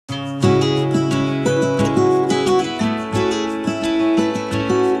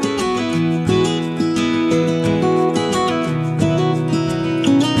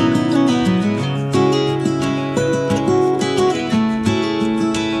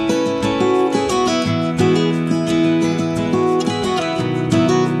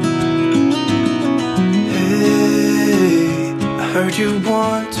you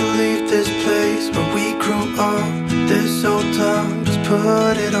want to leave this place where we grew up, this old town, just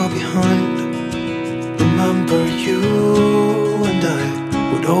put it all behind. Remember you and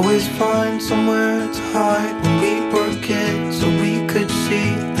I would always find somewhere to hide when we were kids, so we could see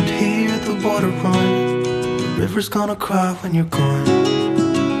and hear the water run. The river's gonna cry when you're gone.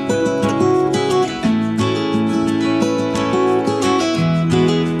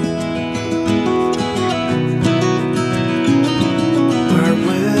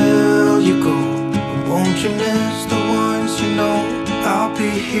 You miss the ones you know. I'll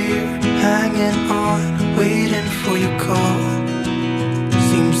be here, hanging on, waiting for your call.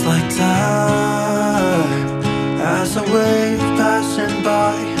 Seems like time as a wave passing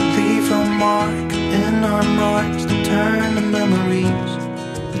by, leave a mark in our minds to turn to memories.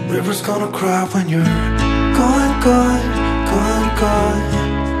 The river's gonna cry when you're gone, gone, gone, gone.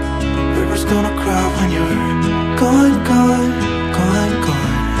 The river's gonna cry when you're gone, gone, gone, gone.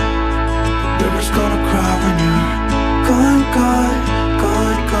 The river's gonna cry when you're gone, gone,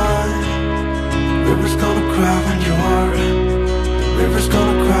 gone, gone. The river's gonna cry when you're. The river's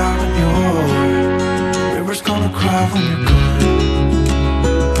gonna cry when you're. The river's gonna cry when you're gone.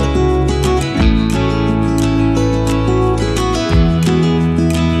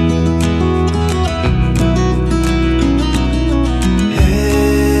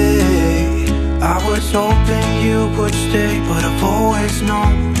 Hey, I was hoping you would stay, but I've always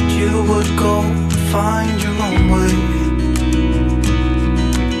known you would go find your own way.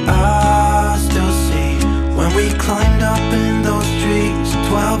 I still see when we climbed up in those trees,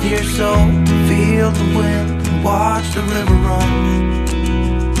 12 years old, to feel the wind and watch the river run.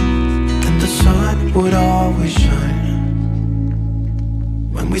 And the sun would always shine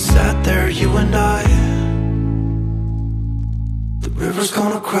when we sat there, you and I. The river's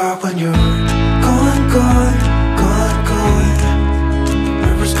gonna cry when you're gone, gone, gone, gone. The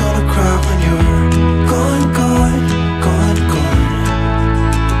river's gonna cry when you're gone, gone, gone, gone.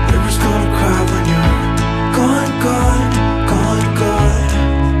 The river's gonna cry when you're gone, gone, gone, gone.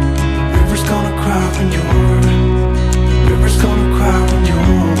 The river's gonna cry when you're. The river's gonna cry when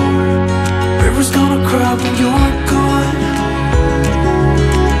you're. The river's gonna cry when you're gone.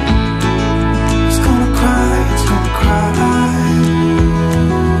 It's gonna cry, it's gonna cry.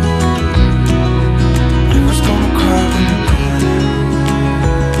 The river's gonna cry when you're gone.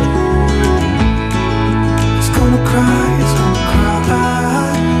 It's gonna cry, it's gonna cry.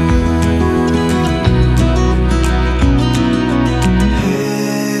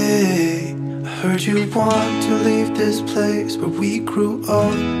 Hey, I heard you want to leave this place where we grew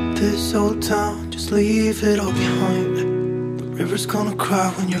up, this old town, just leave it all behind. The river's gonna cry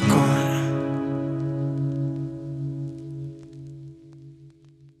when you're gone.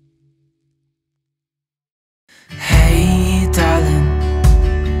 Hey darling,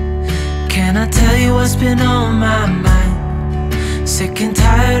 can I tell you what's been on my mind? Sick and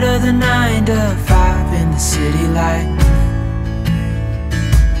tired of the 9 to 5 in the city life.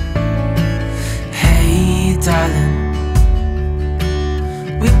 Hey darling,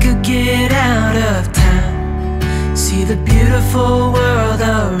 we could get out of town, see the beautiful world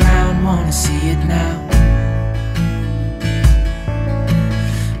around, wanna see it now.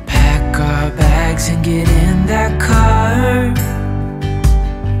 Pack our bags and get in that car,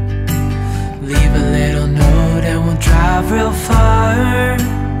 leave a little note and we'll drive real far.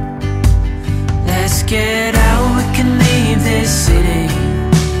 Let's get out, we can leave this city.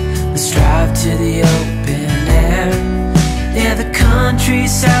 Let's drive to the open air. Yeah, the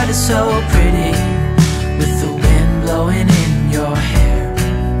countryside is so pretty, with the wind blowing in your hair.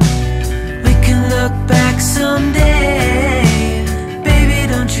 We can look back someday, baby,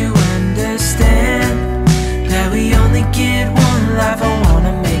 don't you understand that we only get one life? I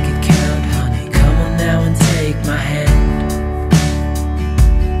wanna make it count, honey, come on now and take my hand.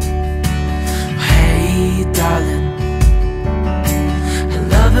 Hey darling, I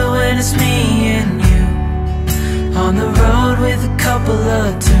love it when it's me and you, on the road with a couple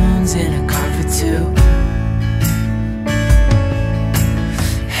of tunes in a car for two.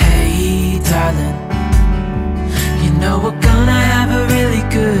 Hey darling, you know we're gonna have a really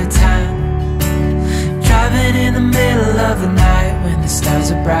good time, driving in the middle of the night when the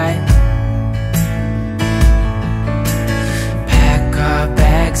stars are bright. Pack our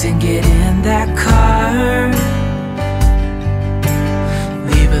bags and get in that car,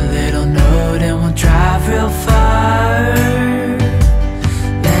 leave a little note and we'll drive real far.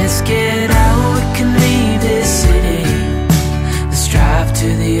 Let's get out, we can leave this city. Let's drive to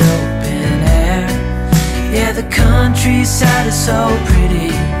the open air. Yeah, the countryside is so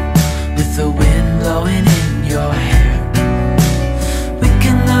pretty, with the wind blowing in your hair.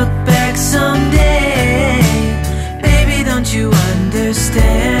 look back someday. Baby, don't you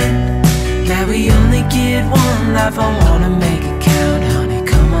understand that we only get one life? I wanna make it count, honey.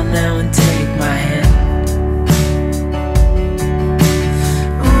 Come on now and take my hand.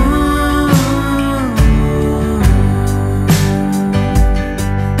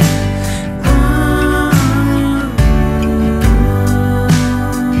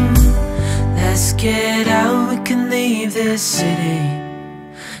 Get out, we can leave this city.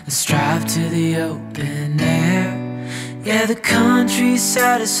 Let's drive to the open air. Yeah, the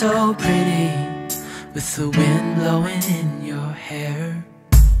countryside is so pretty, with the wind blowing in your hair.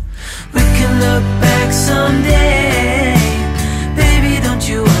 We can look back someday. Baby, don't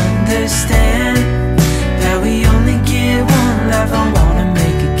you understand that we only get one life? I wanna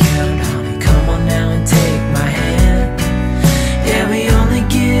make it count, honey. Come on now and take my hand. Yeah, we only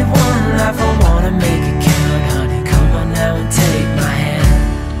get one life. I wanna make it count, honey. Come on now and take my hand.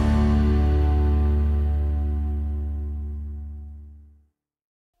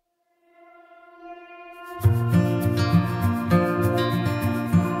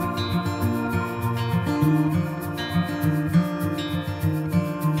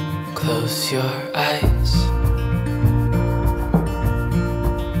 Close your eyes,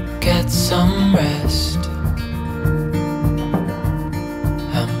 get some rest.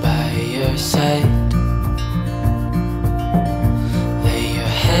 I'm by your side. Lay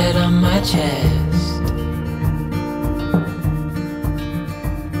your head on my chest.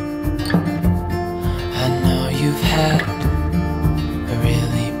 I know you've had a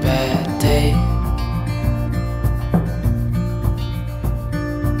really bad day,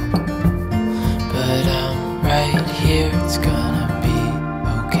 but I'm right here, it's gonna be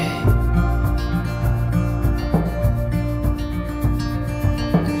okay.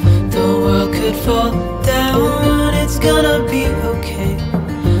 The world could fall down, it's gonna be okay.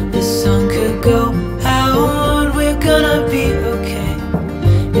 The sun could go out, we're gonna be okay.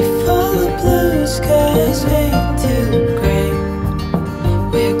 If all the blue skies fade to gray,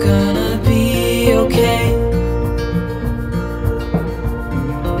 we're gonna be okay.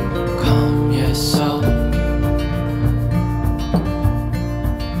 Calm your soul,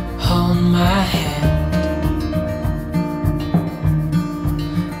 hold my hand,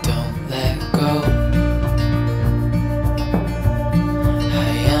 don't let go.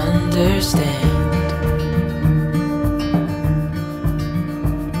 I understand.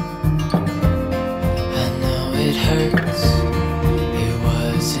 I know it hurts, it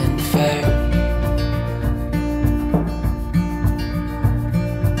wasn't fair.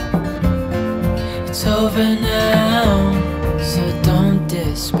 It's over now, so don't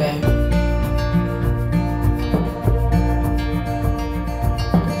despair.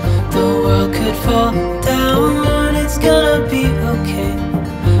 The world could fall down, it's gonna be okay.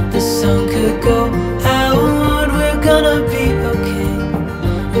 The sun could go out, we're gonna be okay.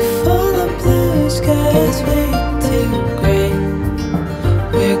 If all the blue skies fade to gray,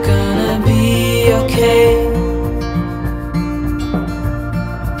 we're gonna be okay.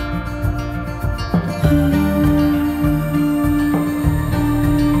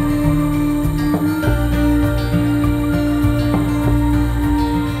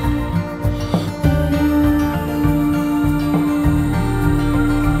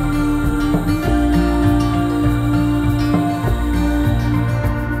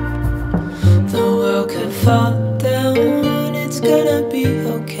 The world could fall down, it's gonna be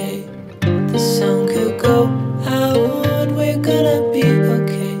okay. The sun could go out, we're gonna be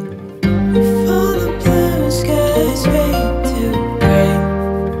okay. If all the blue skies fade to gray,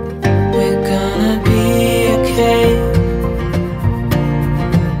 we're gonna be okay.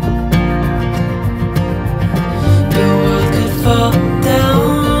 The world could fall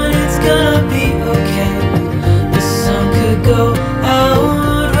down, it's gonna be okay. The sun could go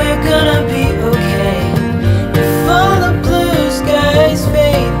out, we're gonna be okay. If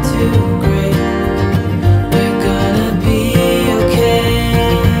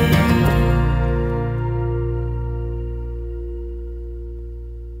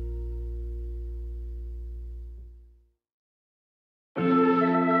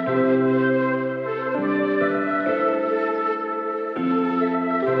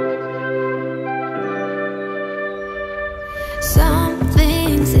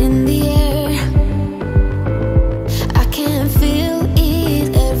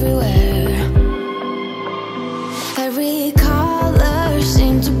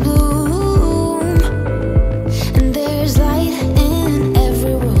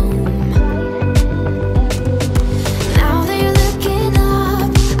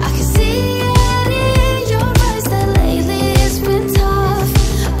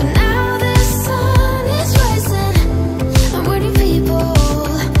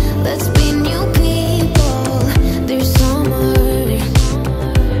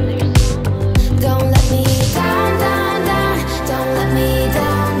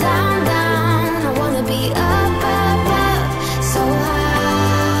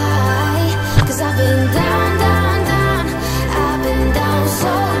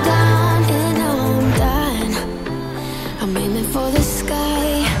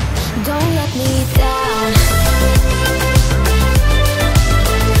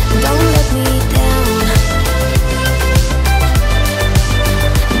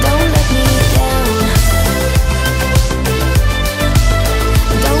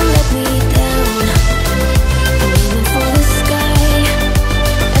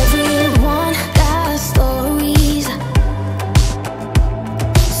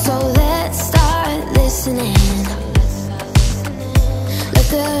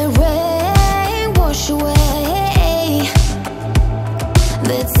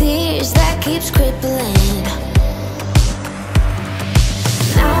the tears that keeps crippling.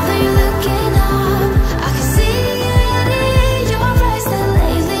 Now that you're looking up, I can see it in your eyes that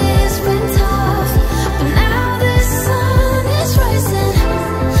lately it's been tough. But now the sun is rising,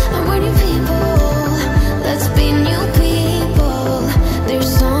 and we're new people. Let's be new people. There's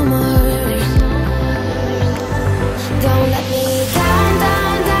summer. Don't let me down,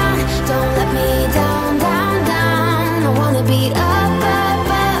 down, down. Don't let me down, down, down. I wanna be up, up,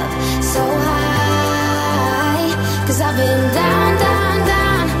 up, so high. 'Cause I've been down, down,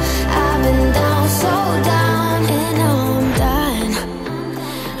 down. I've been down, so down, and now I'm done.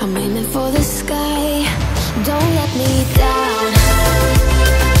 I'm aiming for the sky. Don't let me down.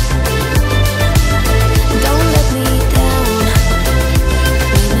 Don't let me down.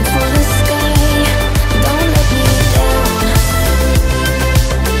 Aiming for the sky. Don't let me down.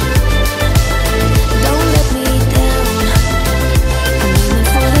 Don't let me down. I'm aiming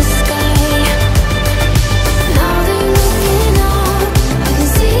for the sky. Now that you're looking up, I can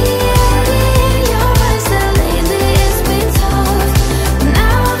see it in your eyes that lately it's been tough.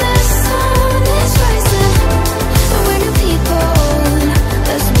 Now the sun is rising, and we're new people.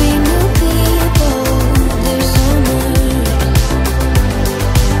 Let's be new people. There's summer.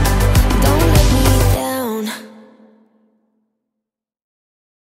 Don't let me down.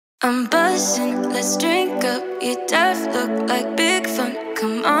 I'm buzzing, let's drink up. Your death look like big fun.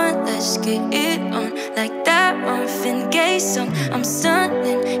 Come on, let's get it on. Like that Marvin Gaye song. I'm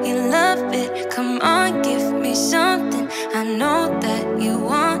stunning, you love it. Come on, give me something. I know that you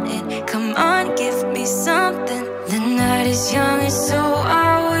want it. Come on, give me something. The night is young and so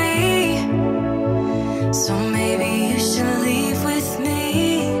are we. So maybe you should leave with me.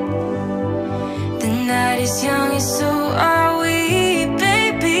 The night is young and so are we,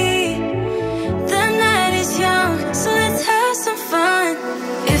 baby. The night is young, so let's have some fun.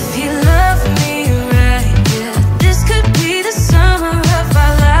 If you love me right, yeah, this could be the summer of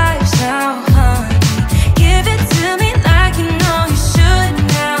our lives now, honey. Give it to me like you know you should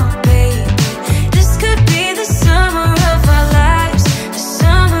now, baby. This could be the summer of our lives, the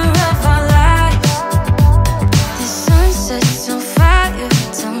summer of our lives. The sunset's on fire,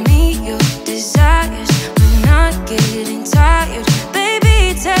 tell me your desires. We're not getting tired, baby,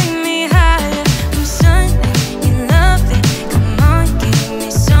 take me higher. I'm sunning, you love it. Come on, give me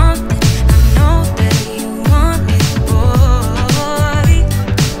something. I know that you want it, boy.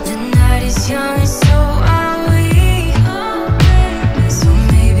 The night is young and so are we. So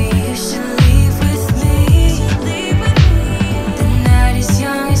maybe you should leave with me. The night is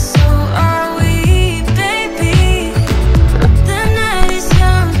young and so are we, baby. The night is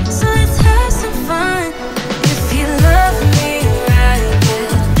young, so let's have some fun. If you love me right,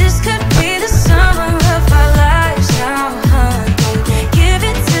 yeah, this could be the summer of our lives now, honey. Give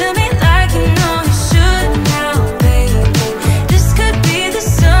it to me like you know you should now, baby. This could be the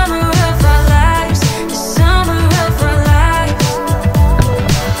summer of our lives, the summer of our lives.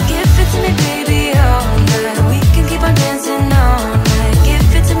 Give it to me, baby, all night. We can keep on dancing all night. Give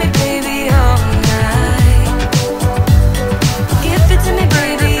it to me, baby, all night. Give it to me,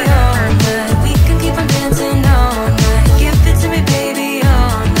 baby, all night. We can keep on dancing all night. Give it to me, baby,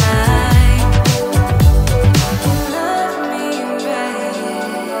 all night. You love me right.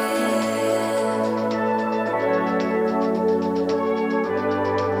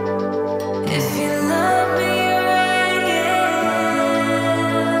 If you love me right, yeah.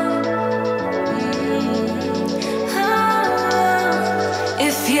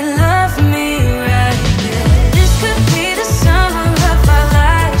 If you love me right, yeah. This could be the summer of our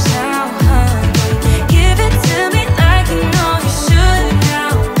lives now, honey. Give it to me like you know you should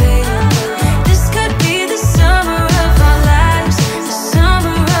now, baby. This could be the summer of our lives, the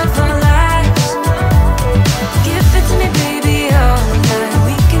summer of our lives. Give it to me, baby, all night.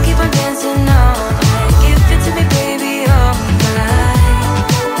 We can keep on dancing all night. Give it to me, baby, all night.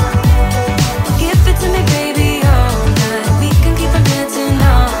 Give it to me, baby, all night. We can keep on dancing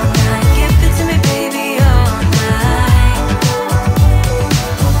all night. Give it to me, baby, all night.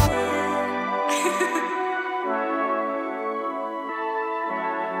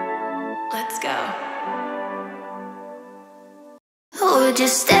 Let's go. Would you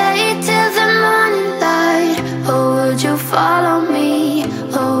stay till the morning light? Or would you follow me?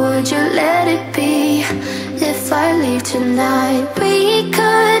 Or would you let it be? If I leave tonight, we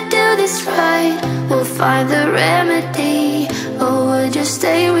could do this right. We'll find the remedy. Or would you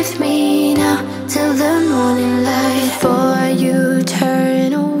stay with me now till the morning light? Before you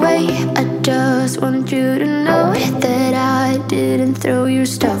turn away, I just want you to know that I didn't throw your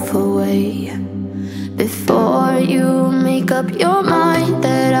stuff away. Before you make up your mind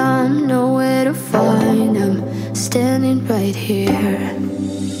to find them standing right here.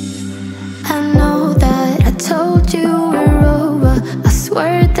 I know that I told you we're over. I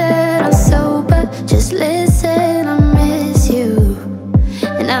swear that I'm sober. Just listen, I miss you.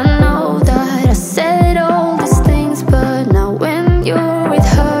 And I know that I said all these things, but now when you're with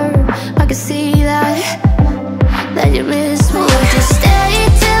her, I can see that you miss me. Would you stay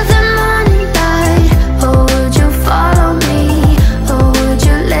till the morning light, or would you follow me, or would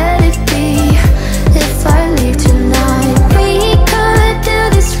you let it be? If I leave tonight, we could do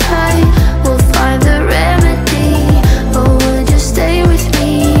this right. We'll find the remedy. Or would you stay with me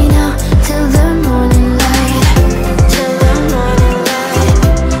now till the morning light? Till the morning light.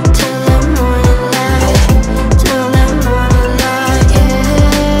 Till the morning light. Till the morning light, yeah.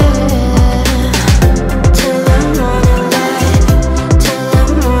 Till the morning light. Till the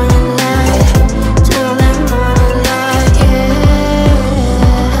morning light. Till the morning light, yeah.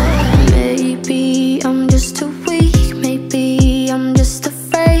 Maybe I'm just too weak. Maybe I'm just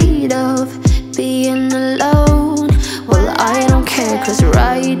afraid of being alone. Well, I don't care, 'cause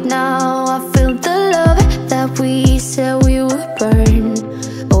right now I feel the love that we said we would burn.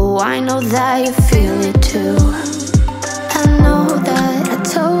 Oh, I know that you feel it too. I know that I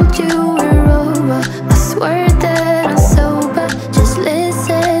told you we're over. I swear that I'm sober. Just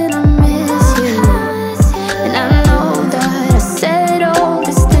listen, I miss you. And I know that I said all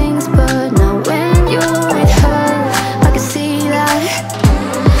these things, but now when you're with her, I can see that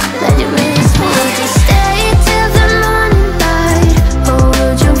you miss me. Would you stay till the morning light, or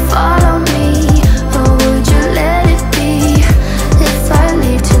would you follow me, or would you let it be? If I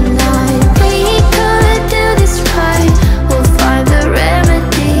leave tonight, we could do this right. We'll find the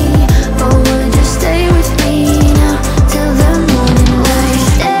remedy. Or would you stay with me now till the morning light?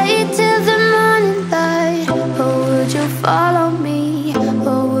 Stay till the morning light, or would you follow me,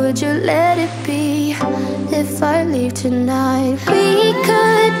 or would you let it be? If I leave tonight, we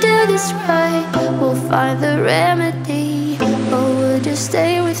could do this right. We'll find the remedy. Or would you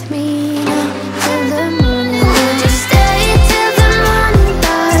stay with me now till the morning? Would you stay till the morning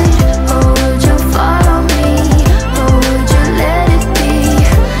light, or would you follow me, or would you let it be?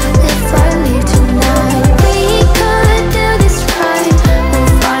 If I leave tonight, we could do this right.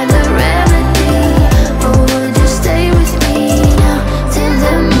 We'll find the remedy. Or would you stay with me now till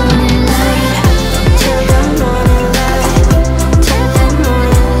the morning light? Till the morning light. Till the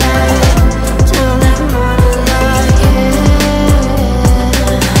morning light. Till the morning light, yeah.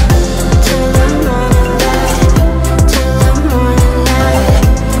 Till the morning light. Till the morning light.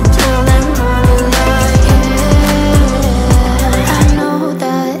 Till the morning light, yeah. I know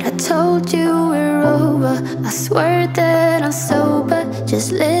that I told you we're over. I swear that I'm sober. Just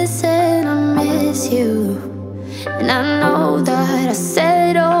listen, I miss you. And I know that I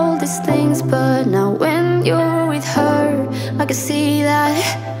said all these things, but now when you're with her, I can see that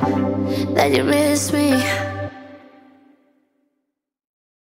you miss me.